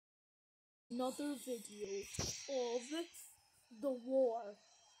Another video of the war.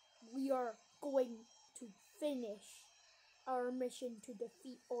 We are going to finish our mission to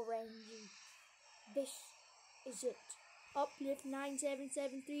defeat Orenji. This is it. Uplift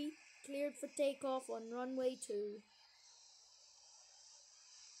 9773 cleared for takeoff on runway 2.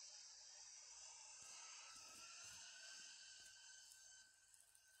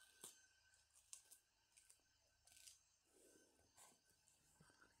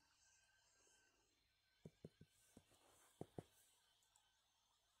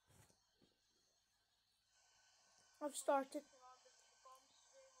 I've started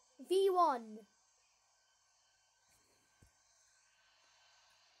V1.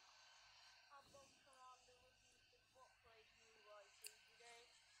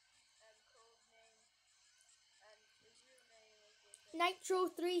 Nitro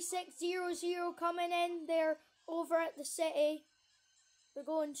 3600 coming in. They're over at the city. They're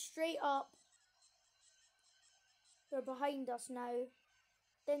going straight up. They're behind us now.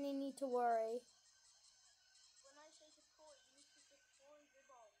 Then you need to worry. When I say deploy, you need to deploy the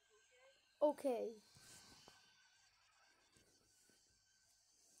bombs, okay? Okay.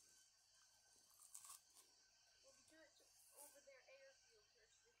 We'll do it over their airfield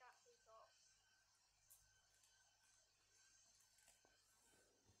first, so they can't take off.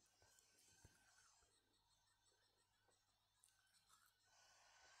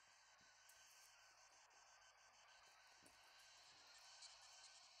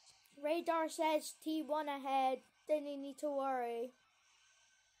 Radar says T1 ahead. Then you need to worry.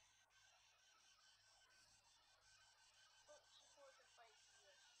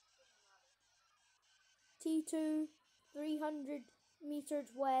 T2, 300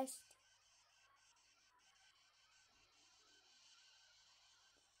 meters west.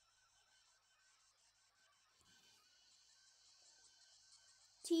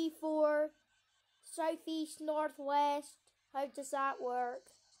 T4, southeast northwest. How does that work?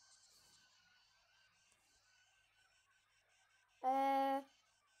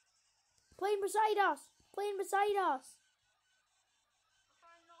 Plane beside us! Plane beside us! I'll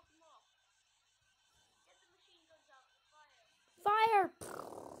try and knock them off. Get the machine guns out and fire. Fire!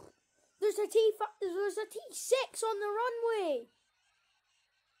 There's a T6 on the runway.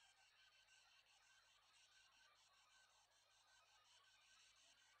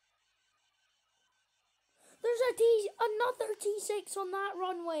 There's another T6 on that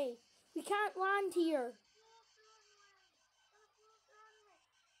runway. We can't land here.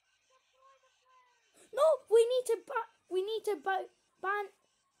 No, we need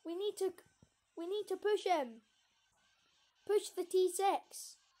to push him. Push the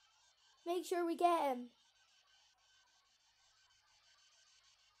T6. Make sure we get him.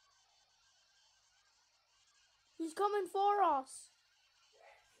 He's coming for us.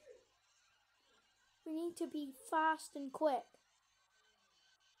 We need to be fast and quick.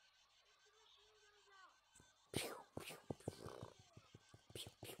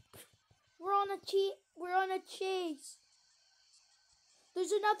 We're on a chase.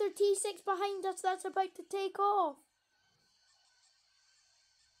 There's another T6 behind us that's about to take off.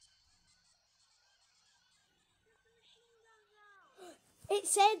 It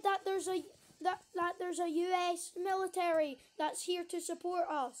said that there's a US military that's here to support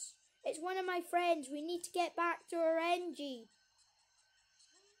us. It's one of my friends. We need to get back to Orenji.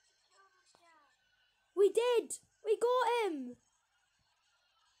 We did. We got him.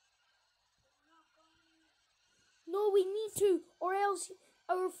 No, we need to, or else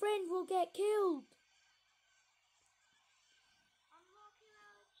our friend will get killed.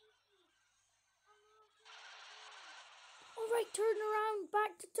 Alright, turn around,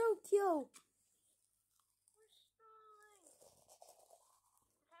 back to Tokyo. We're stalling. Okay,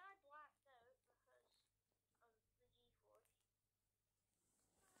 I blacked out because of the G-force.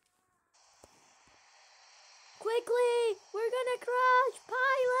 Quickly, we're gonna crash,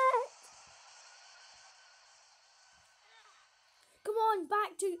 pilot. Come on,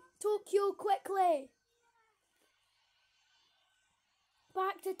 back to Tokyo quickly.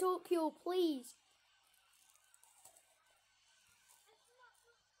 Back to Tokyo, please.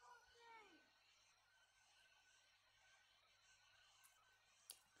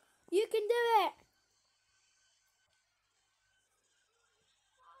 You can do it.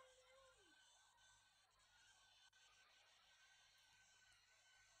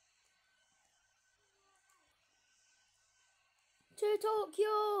 To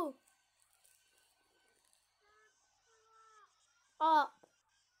Tokyo. Up.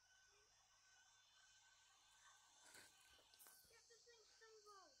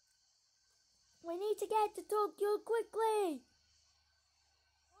 We need to get to Tokyo quickly.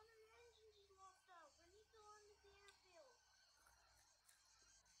 One of the engines is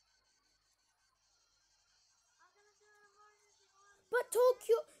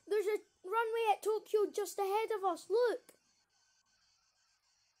Tokyo. There's a runway at Tokyo just ahead of us. Look.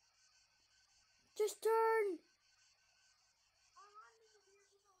 Just turn.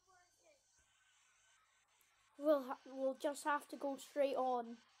 We'll just have to go straight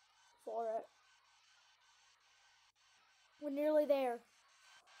on for it. We're nearly there.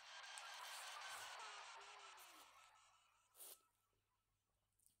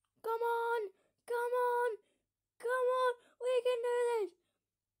 Come on, come on, come on. We can do this.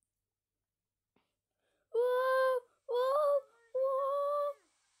 Whoa, whoa, whoa,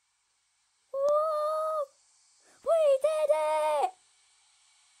 whoa. We did it.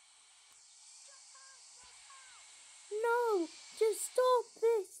 No, just stop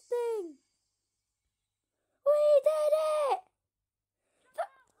this thing. We did it.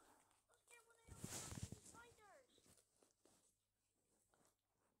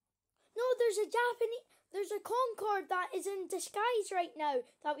 No, there's a Concorde that is in disguise right now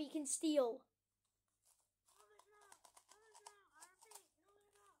that we can steal. No, there's not. No, there's not. I repeat,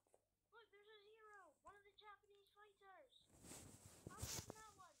 no, there's not. Look, there's a Zero. One of the Japanese fighters. I'll get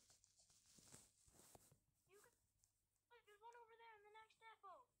that one. Look, there's one over there in the next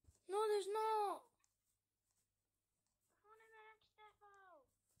depot. No, there's not. There's one in the next depot.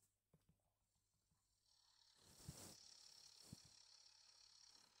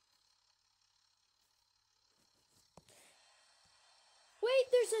 Wait,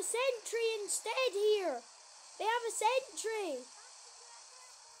 there's a sentry instead here. They have a sentry.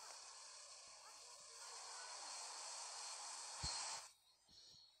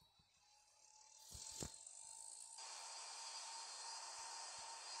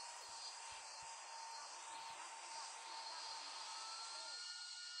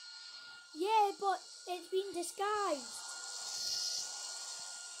 Yeah, but it's been disguised.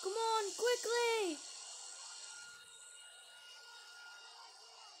 Come on, quickly.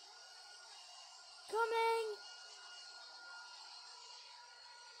 Coming.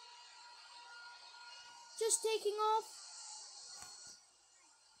 Just taking off.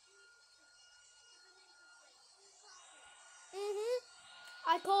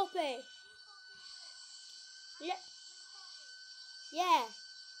 I copy. Yeah. Yeah.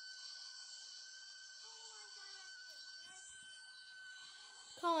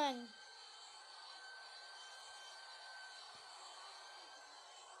 Coming.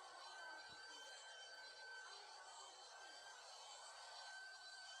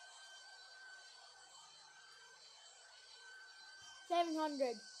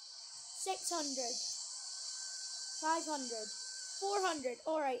 $700, $600, $500, $400.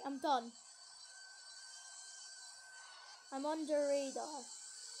 Alright, I'm done. I'm under radar.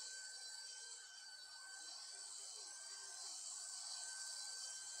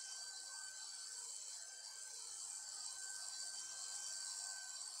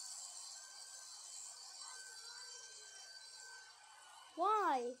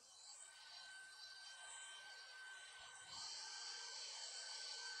 Why?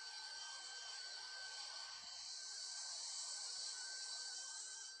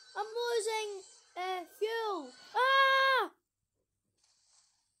 I'm losing fuel. Ah!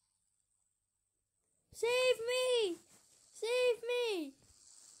 Save me! Save me!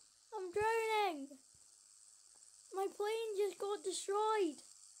 I'm drowning. My plane just got destroyed.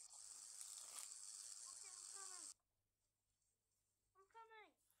 I'm coming.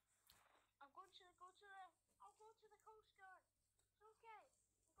 I'll go to the Coast Guard. It's okay.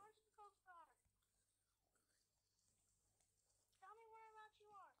 I'm going to the Coast Guard. Tell me whereabouts you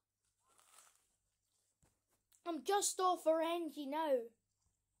are. I'm just off Orenji now.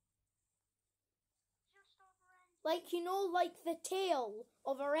 Just off Orenji. Like, you know, like the tail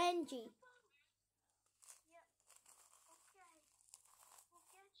of Orenji. Yep. Okay. We'll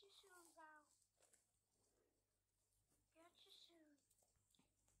get you soon, Val. Get you soon.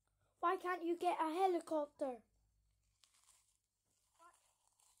 Why can't you get a helicopter? What?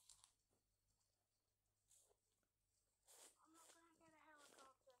 I'm not gonna get a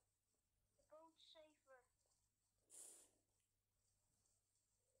helicopter. The boat's safer.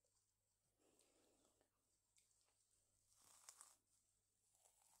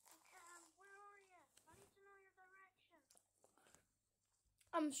 Where are you? I need to know your direction.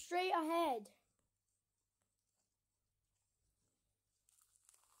 I'm straight ahead.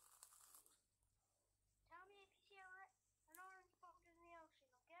 Tell me if you see an orange boat in the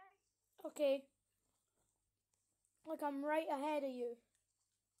ocean, okay? Okay. Like, I'm right ahead of you.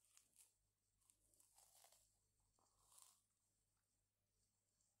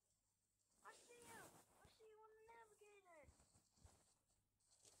 I see you. I see you on the navigator.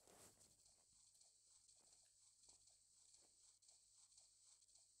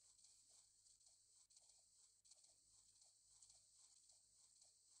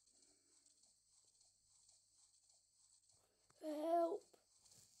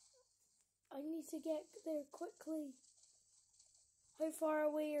 I need to get there quickly. How far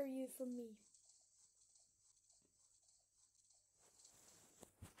away are you from me?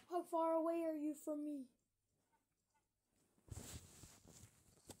 How far away are you from me?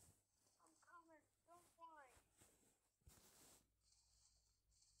 I'm coming. Don't worry.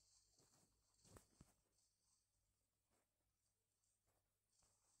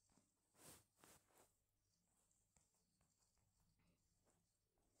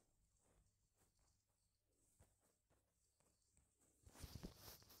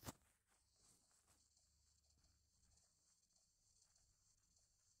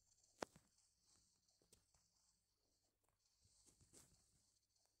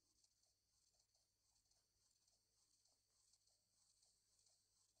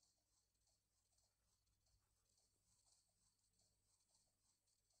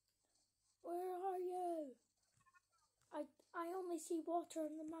 Where are you? I only see water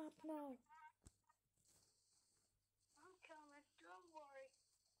on the map now. I'm coming. Don't worry.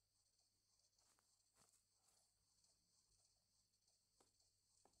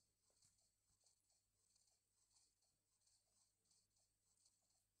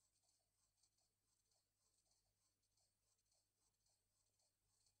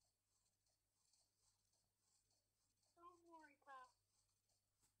 Don't worry, pal.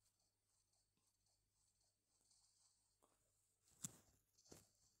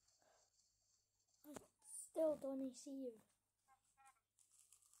 I still don't see you.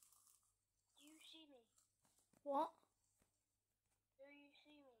 Do you see me? What? Do you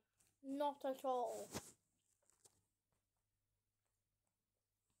see me? Not at all.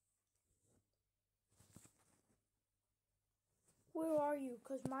 Where are you?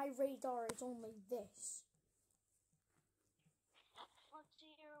 Because my radar is only this. Let's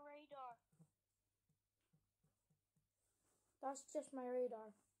see your radar. That's just my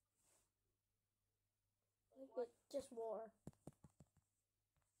radar. It's just water.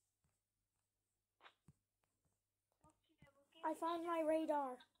 Okay, we'll get I found my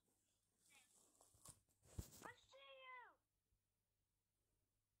radar. I see you.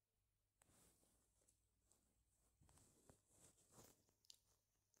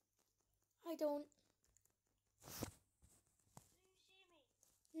 I don't. Do you see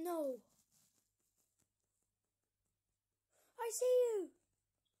me? No. I see you.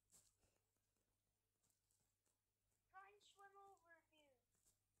 Try and swim over if you.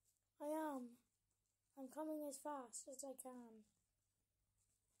 I am. I'm coming as fast as I can.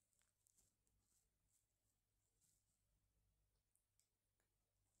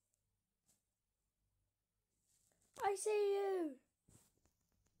 I see you.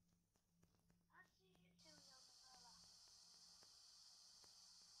 I see you too, young fella.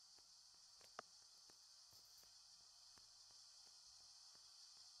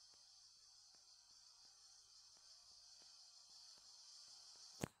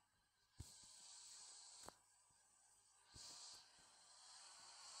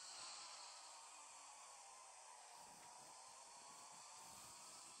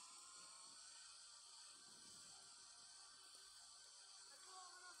 I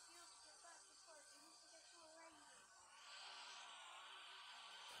don't have enough fuel to get back to port. You need to get to Orenji.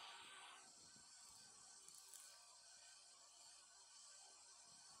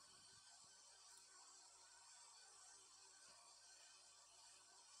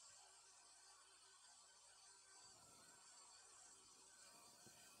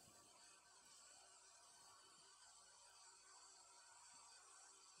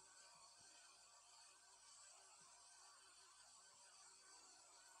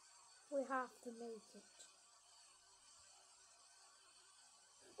 We have to make it.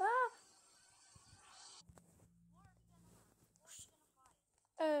 Ah! What are we gonna have? What are we gonna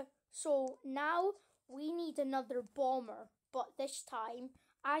fly? So now we need another bomber, but this time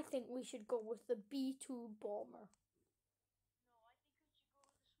I think we should go with the B-2 bomber. No, I think we should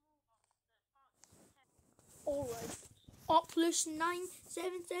go with the small one. The Alright. Oculus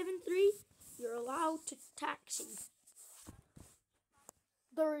 9773, you're allowed to taxi.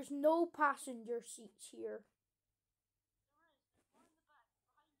 There is no passenger seats here. There is. There's one in the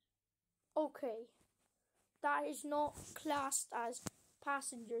back, behind you. Okay. That is not classed as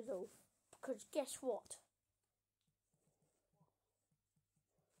passenger though, because guess what?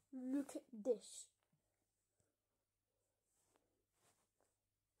 Look at this.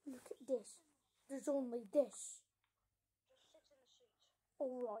 Look at this. There's only this. Just sit in the seat.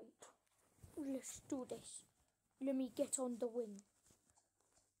 Alright. Let's do this. Let me get on the wing.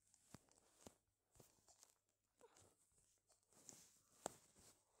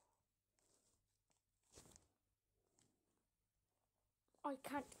 I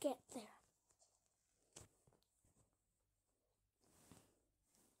can't get there.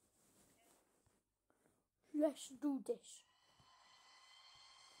 Let's do this.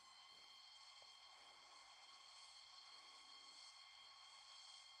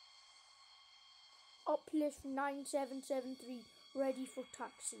 Uplift 9773, ready for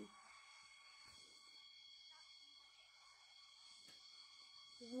taxi.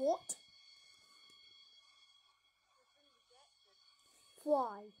 What?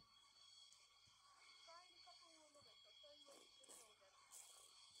 Why?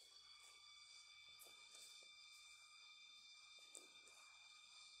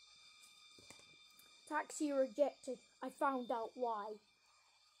 Taxi rejected. I found out why.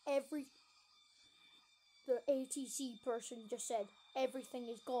 The ATC person just said everything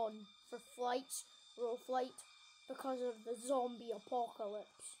is gone for flights, roll flight, because of the zombie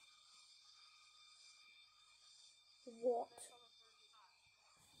apocalypse. What?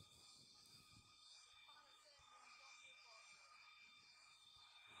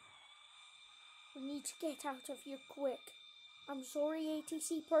 We need to get out of here quick. I'm sorry,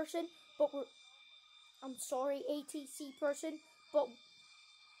 ATC person, but we're... I'm sorry, ATC person, but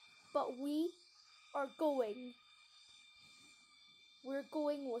we are going. We're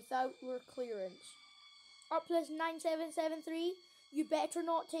going without your clearance. Uplift 9773, you better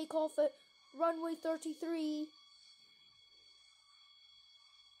not take off at runway 33.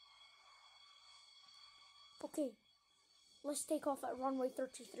 Okay, let's take off at runway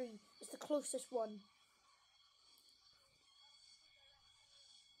 33. It's the closest one.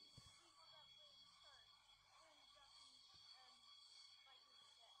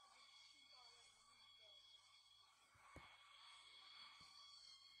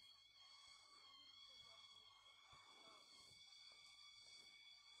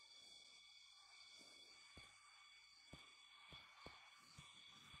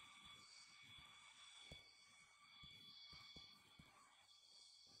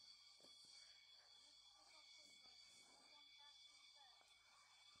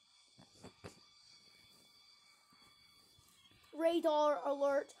 Radar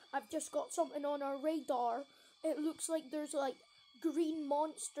alert. I've just got something on our radar. It looks like there's like green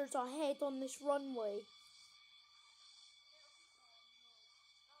monsters ahead on this runway.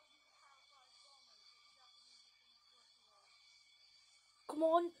 Come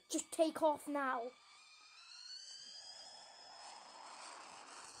on, just take off now.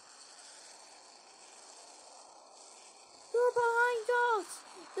 They're behind us.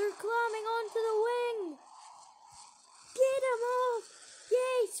 They're climbing onto the wing. Get them off.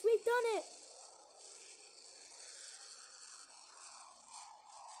 Yes, we've done it.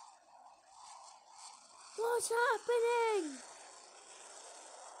 What's happening?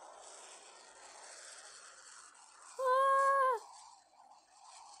 Ah!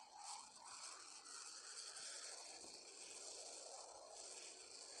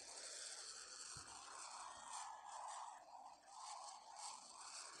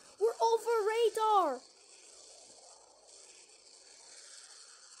 We're over radar.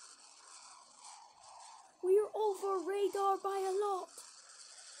 We're over radar by a lot.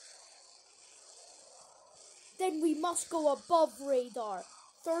 Then we must go above radar.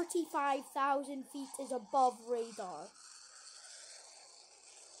 35,000 feet is above radar.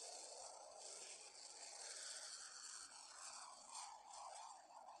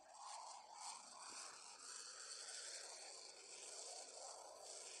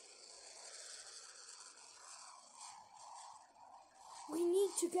 We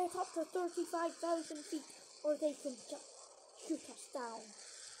need to get up to 35,000 feet or they can just shoot us down.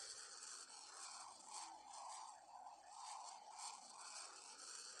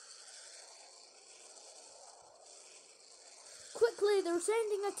 Quickly, they're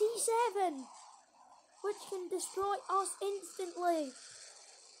sending a T-7, which can destroy us instantly.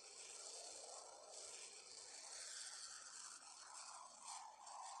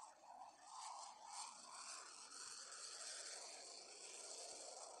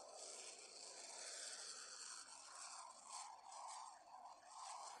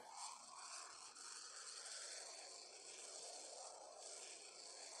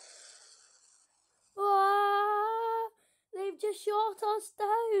 Ah, they've just shot us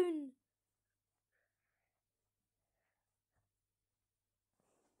down.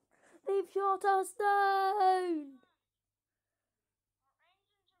 They've shot us down.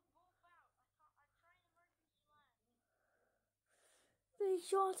 They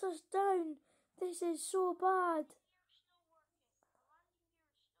shot us down. This is so bad.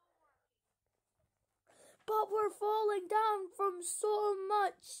 But we're falling down from so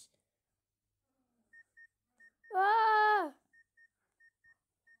much. Ah!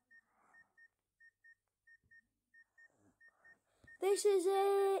 This is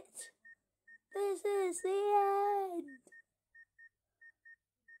it. This is the end.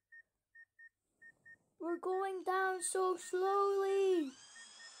 We're going down so slowly.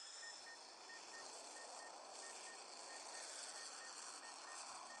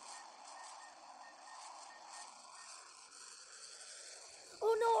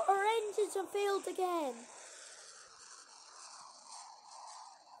 Oh no, our engines have failed again.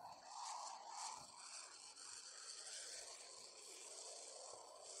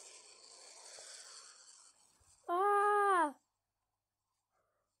 Ah!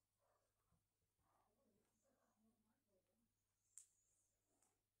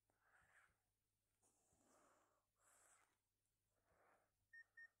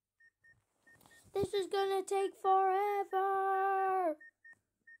 This is gonna take forever.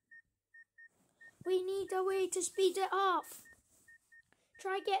 We need a way to speed it up.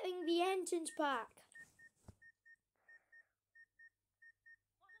 Try getting the engines back.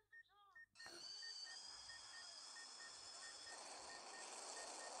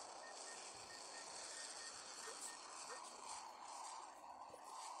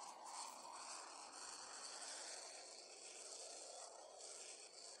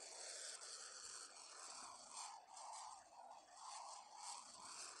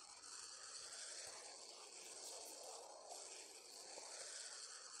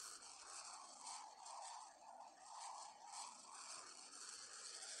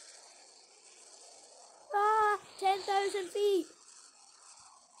 Ah, 10,000 feet.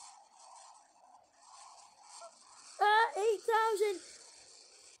 8,000.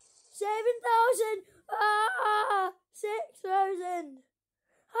 7,000. 6,000.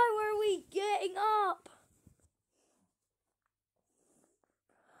 How are we getting up?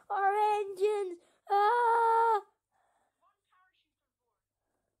 Our engines.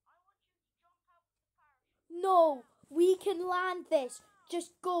 No, we can land this.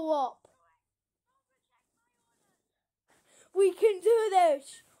 Just go up. We can do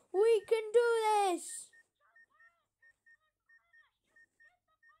this. We can do this.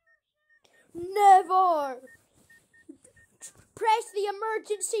 Never. Press the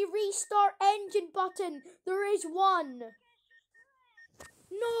emergency restart engine button. There is one.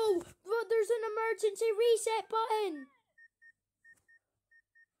 No, but there's an emergency reset button.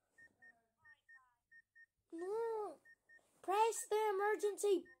 No. Press the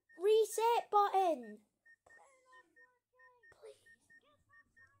emergency reset button.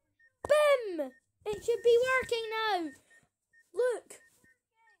 Boom! It should be working now. Look.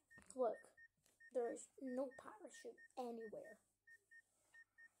 Look. There's no parachute anywhere.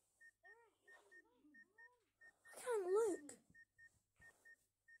 I can't look.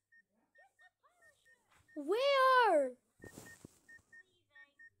 Where?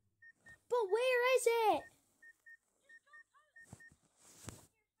 But where is it?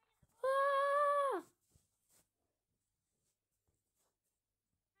 Ah!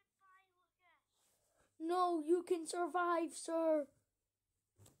 No, you can survive, sir.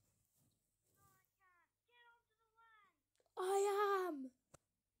 I am.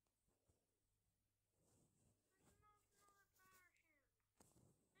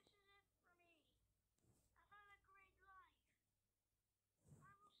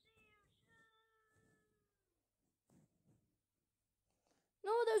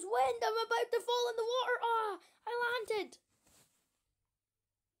 No, there's wind. I'm about to fall in the water. Ah, I landed.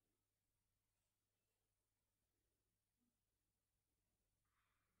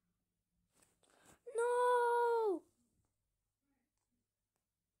 No.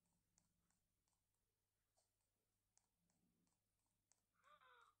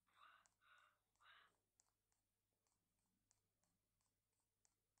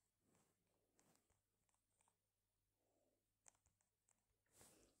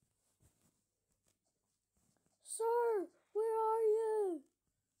 Sir, where are you?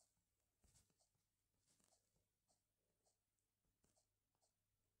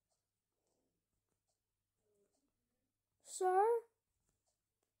 Sir?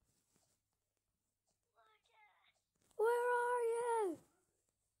 Where are you?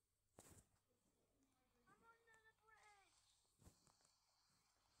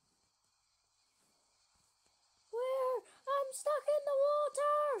 Where? I'm stuck in the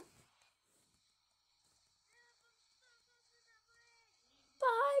water. But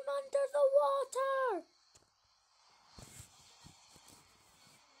I'm under the water.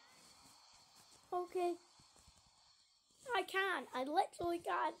 Okay. I can't. I literally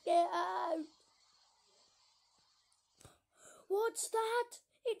can't get out. What's that?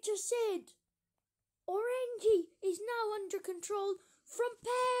 It just said, Orenji is now under control from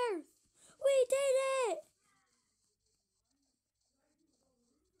Perth. We did it.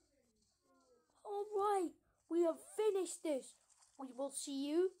 right. We have finished this. We will see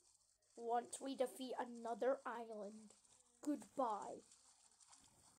you once we defeat another island. Goodbye.